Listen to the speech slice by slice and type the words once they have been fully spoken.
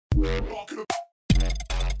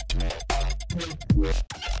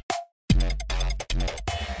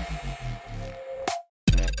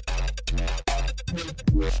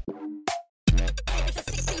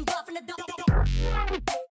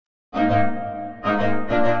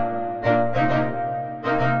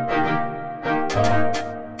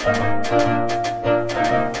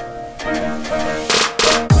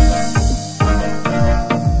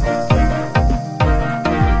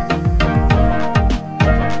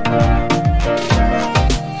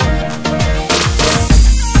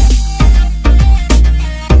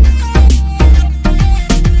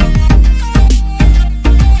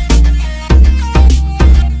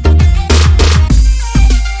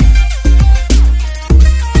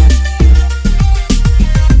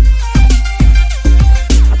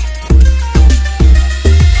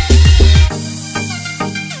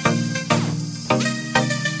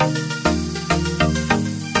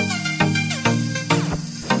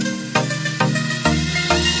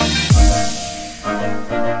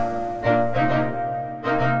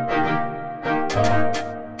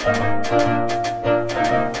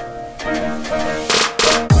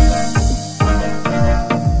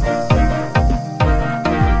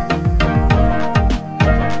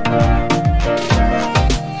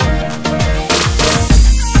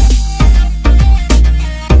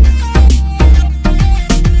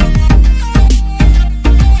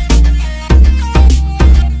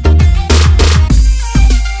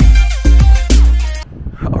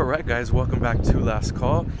Guys, welcome back to Last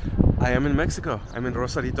Call. I am in Mexico. I'm in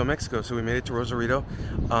Rosarito, Mexico. So we made it to Rosarito.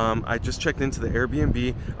 I just checked into the Air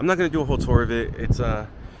BNB. I'm not gonna do a whole tour of it. It's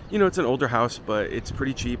you know, it's an older house, but it's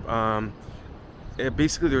pretty cheap.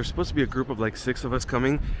 Basically there was supposed to be a group of like 6 of us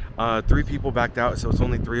coming. 3 people backed out, so it's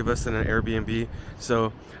only 3 of us in an Airbnb.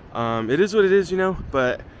 So it is what it is, you know.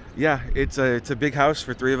 But yeah, it's a big house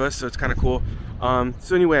for 3 of us, so it's kind of cool.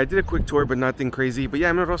 So anyway, I did a quick tour, but nothing crazy. But yeah,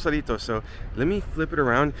 I'm in Rosarito, so let me flip it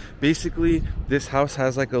around. Basically, this house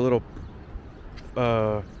has like a little,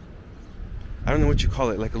 I don't know what you call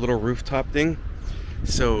it, like a little rooftop thing.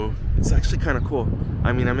 So it's actually kind of cool.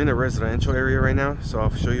 I mean, I'm in a residential area right now, so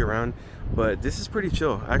I'll show you around. But this is pretty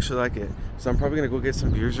chill. I actually like it. So I'm probably gonna go get some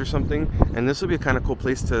beers or something. And this will be a kind of cool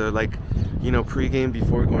place to, like, you know, pregame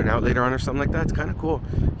before going out later on or something like that. It's kind of cool.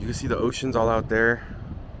 You can see the oceans all out there.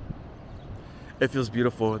 It feels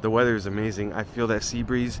beautiful. The weather is amazing. I feel that sea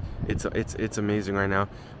breeze. It's amazing right now.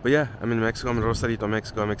 But yeah, I'm in Mexico. I'm in Rosarito,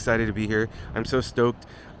 Mexico. I'm excited to be here. I'm so stoked.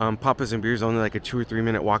 Papa's and Beer's only like a 2 or 3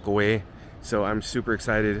 minute walk away, so I'm super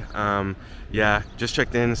excited. Yeah, just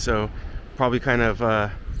checked in, so probably kind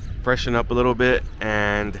of freshen up a little bit,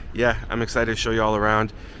 and yeah, I'm excited to show you all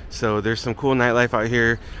around. So there's some cool nightlife out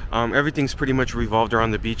here. Everything's pretty much revolved around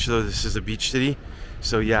the beach, though. This is a beach city,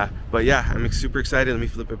 so yeah. But yeah, I'm super excited. Let me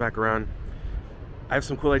flip it back around. I have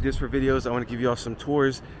some cool ideas for videos. I want to give you all some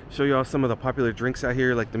tours, show you all some of the popular drinks out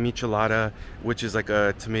here, like the michelada, which is like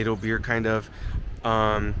a tomato beer kind of.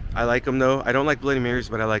 I like them though. I don't like Bloody Marys,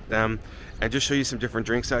 but I like them. And just show you some different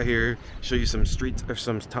drinks out here, show you some streets, or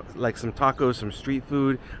some tacos, some street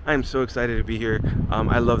food. I am so excited to be here.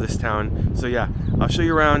 I love this town. So yeah, I'll show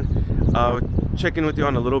you around. I'll check in with you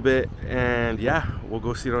on a little bit, and yeah, we'll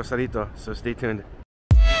go see Rosarito. So stay tuned.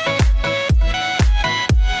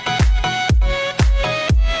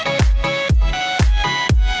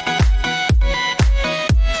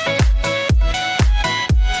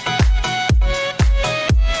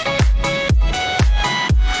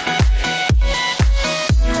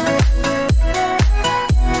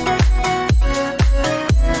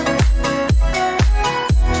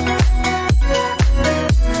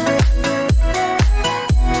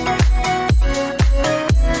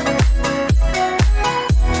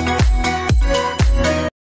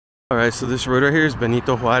 Alright, so this road right here is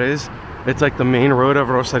Benito Juarez. It's like the main road of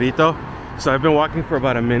Rosarito. So I've been walking for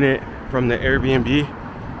about a minute from the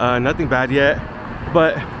Airbnb. Nothing bad yet,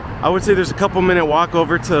 but I would say there's a couple minute walk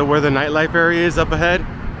over to where the nightlife area is up ahead.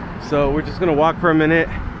 So we're just gonna walk for a minute,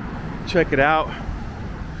 check it out.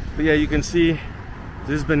 But yeah, you can see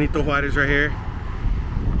this is Benito Juarez right here.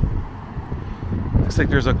 Looks like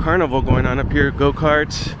there's a carnival going on up here.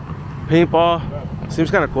 Go-karts, paintball. Seems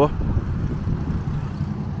kind of cool.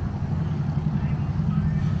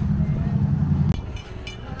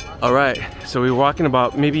 All right, so we're walking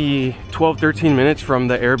about maybe 12-13 minutes from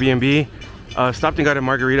the Airbnb. Stopped and got a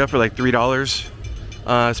margarita for like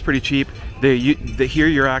 $3. It's pretty cheap. Here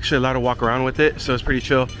you're actually allowed to walk around with it, so it's pretty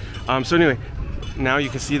chill. So anyway, now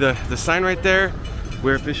you can see the sign right there.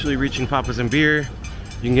 We're officially reaching Papa's and Beer.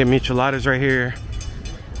 You can get micheladas right here.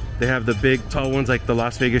 They have the big tall ones like the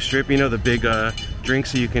Las Vegas Strip, you know, the big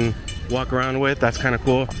drinks that you can walk around with. That's kind of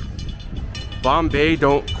cool. Bombay,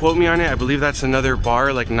 don't quote me on it. I believe that's another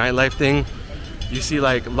bar, like nightlife thing. You see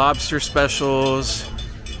like lobster specials,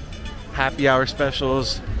 happy hour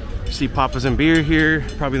specials. You see Papas and Beer here,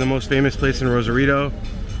 probably the most famous place in Rosarito.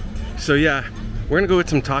 So yeah, we're gonna go with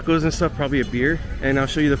some tacos and stuff, probably a beer, and I'll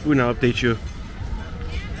show you the food and I'll update you.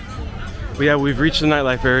 But yeah, we've reached the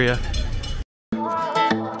nightlife area.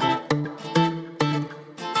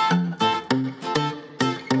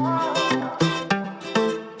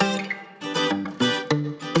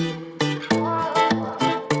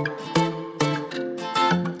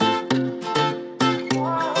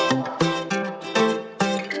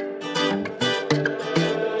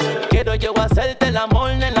 Quiero yo hacerte el amor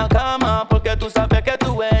en la cama, porque tú sabes que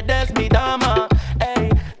tú eres mi dama. Ey,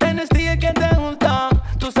 tienes días que te gustan,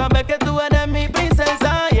 tú sabes que tú eres mi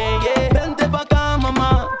princesa. Yeah, yeah. Vente pa' acá,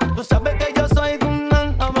 mamá, tú sabes que yo soy de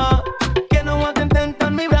una ama. Quiero atentarte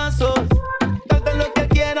en mis brazos, darte lo que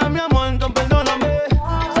quieras, mi amor, no perdóname.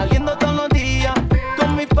 Saliendo todos los días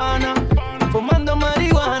con mi pana, fumando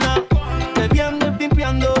marihuana, bebiendo y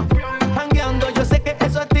pimpeando, jangueando. Yo sé que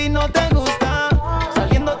eso a ti no te gusta.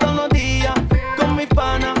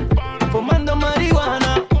 Fumando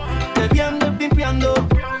marihuana, bebiendo y pimpeando,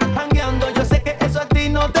 jangueando. Yo sé que eso a ti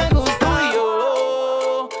no te gusta. Tú y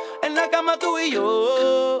yo, en la cama tú y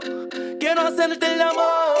yo, quiero hacerte el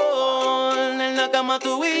amor. En la cama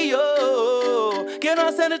tú y yo, quiero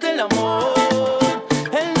hacerte el amor.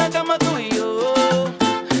 En la cama tú y yo,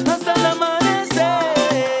 hasta el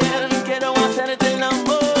amanecer, quiero hacerte el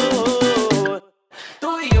amor.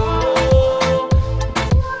 Tú y yo.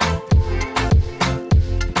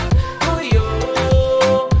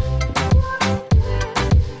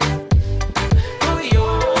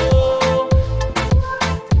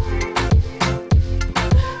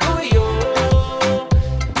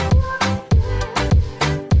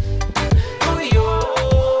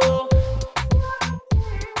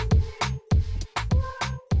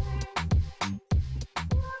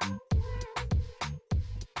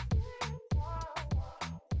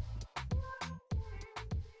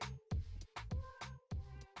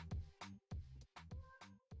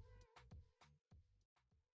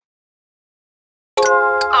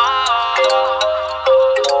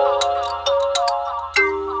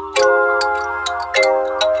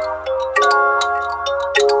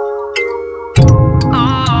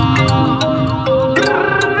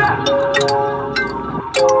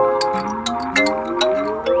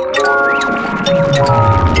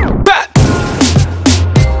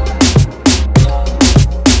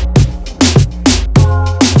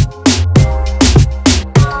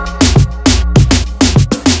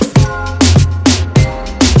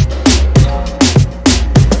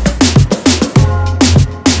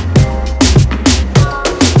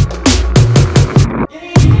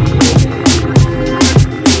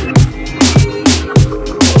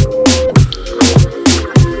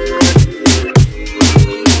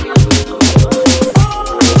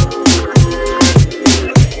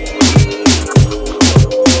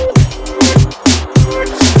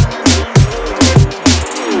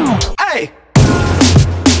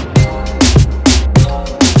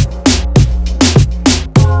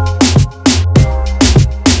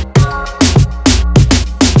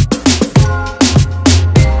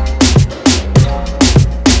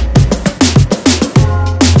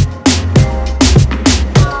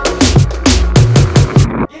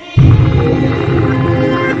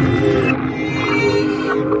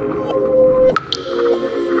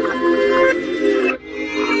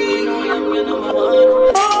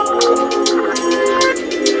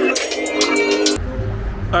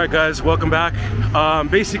 All right guys, welcome back.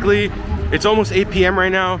 Basically it's almost 8 p.m.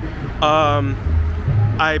 right now.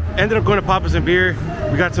 I ended up going to Papas and Beer.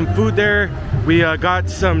 We got some food there, we got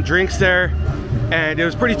some drinks there, and it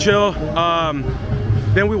was pretty chill.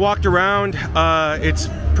 Then we walked around. It's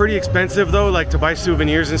pretty expensive though, like to buy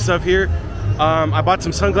souvenirs and stuff here. I bought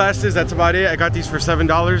some sunglasses, that's about it. I got these for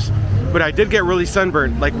 $7, but I did get really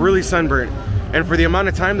sunburned, like really sunburned. And for the amount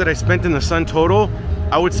of time that I spent in the sun total,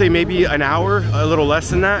 I would say maybe an hour, a little less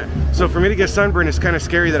than that. So for me to get sunburned, it's kind of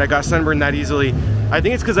scary that I got sunburned that easily. I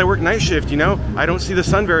think it's because I work night shift, you know? I don't see the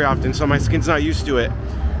sun very often, so my skin's not used to it.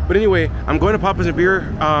 But anyway, I'm going to Papas and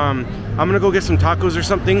Beer. I'm gonna go get some tacos or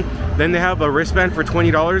something. Then they have a wristband for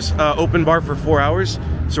 $20, open bar for 4 hours.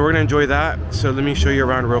 So we're gonna enjoy that. So let me show you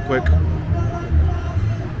around real quick.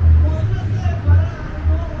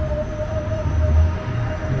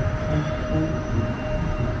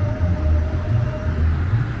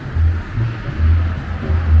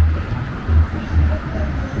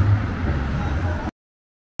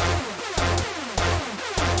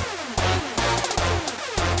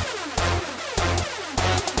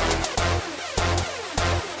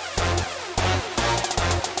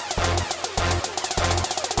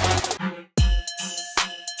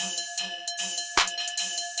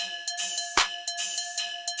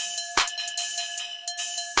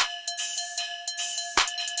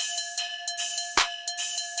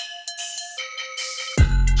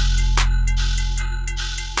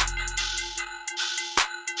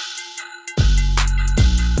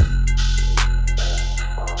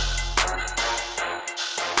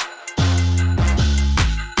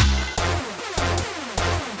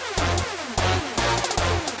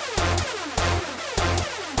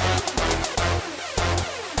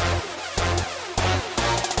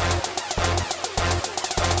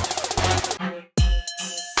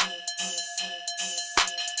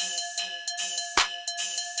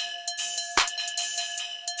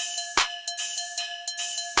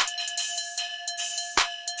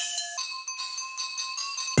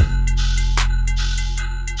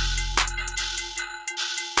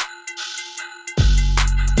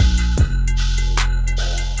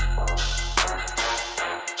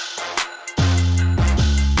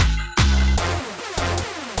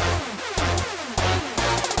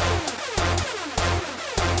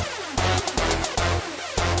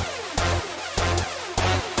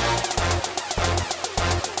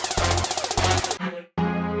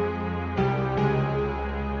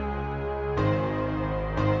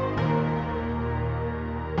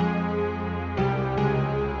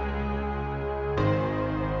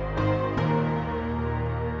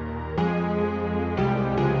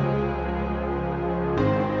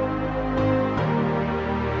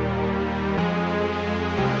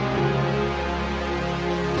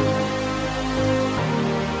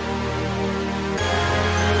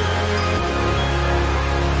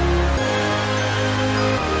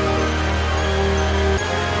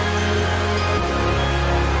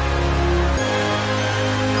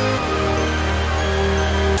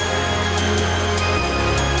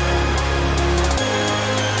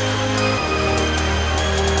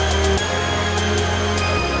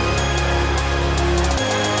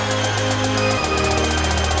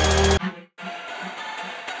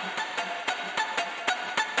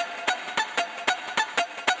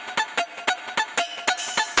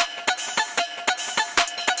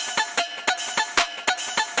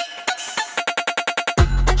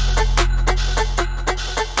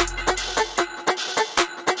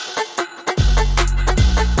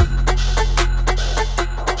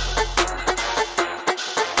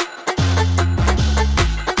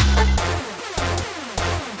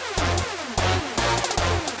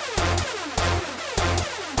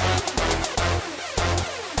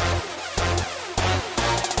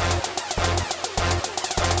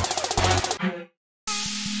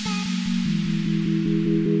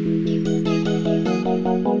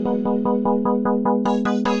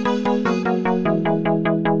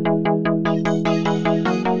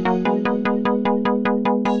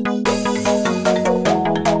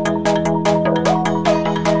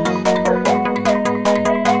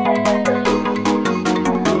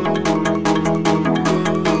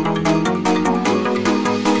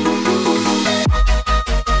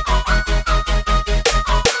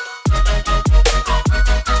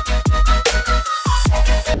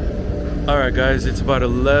 Alright guys, it's about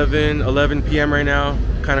 11 p.m. right now,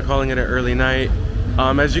 kind of calling it an early night.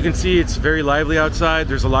 As you can see, it's very lively outside.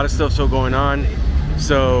 There's a lot of stuff still going on.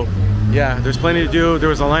 So yeah, there's plenty to do. There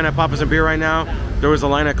was a line at Papa's and Beer right now. There was a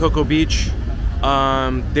line at Cocoa Beach.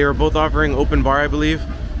 They were both offering open bar, I believe.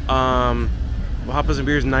 Papa's and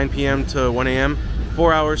Beer is 9 p.m. to 1 a.m.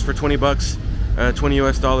 4 hours for 20 bucks, 20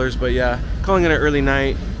 US dollars. But yeah, calling it an early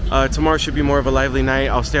night. Tomorrow should be more of a lively night.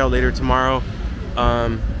 I'll stay out later tomorrow.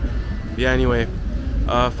 Yeah, anyway,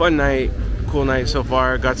 fun night, cool night so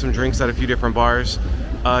far. Got some drinks at a few different bars.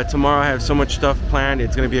 Tomorrow I have so much stuff planned.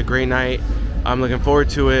 It's gonna be a great night. I'm looking forward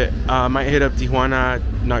to it. Might hit up Tijuana,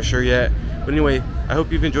 not sure yet. But anyway, I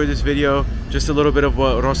hope you've enjoyed this video. Just a little bit of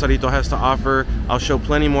what Rosarito has to offer. I'll show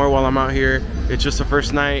plenty more while I'm out here. It's just the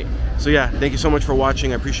first night. So yeah, thank you so much for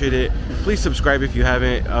watching. I appreciate it. Please subscribe if you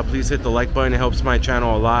haven't. Please hit the like button. It helps my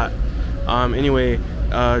channel a lot. Anyway,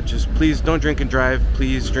 just please don't drink and drive.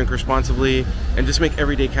 Please drink responsibly and just make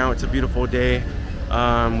every day count. It's a beautiful day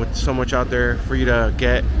with so much out there for you to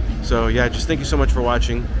get. So yeah, just thank you so much for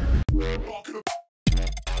watching.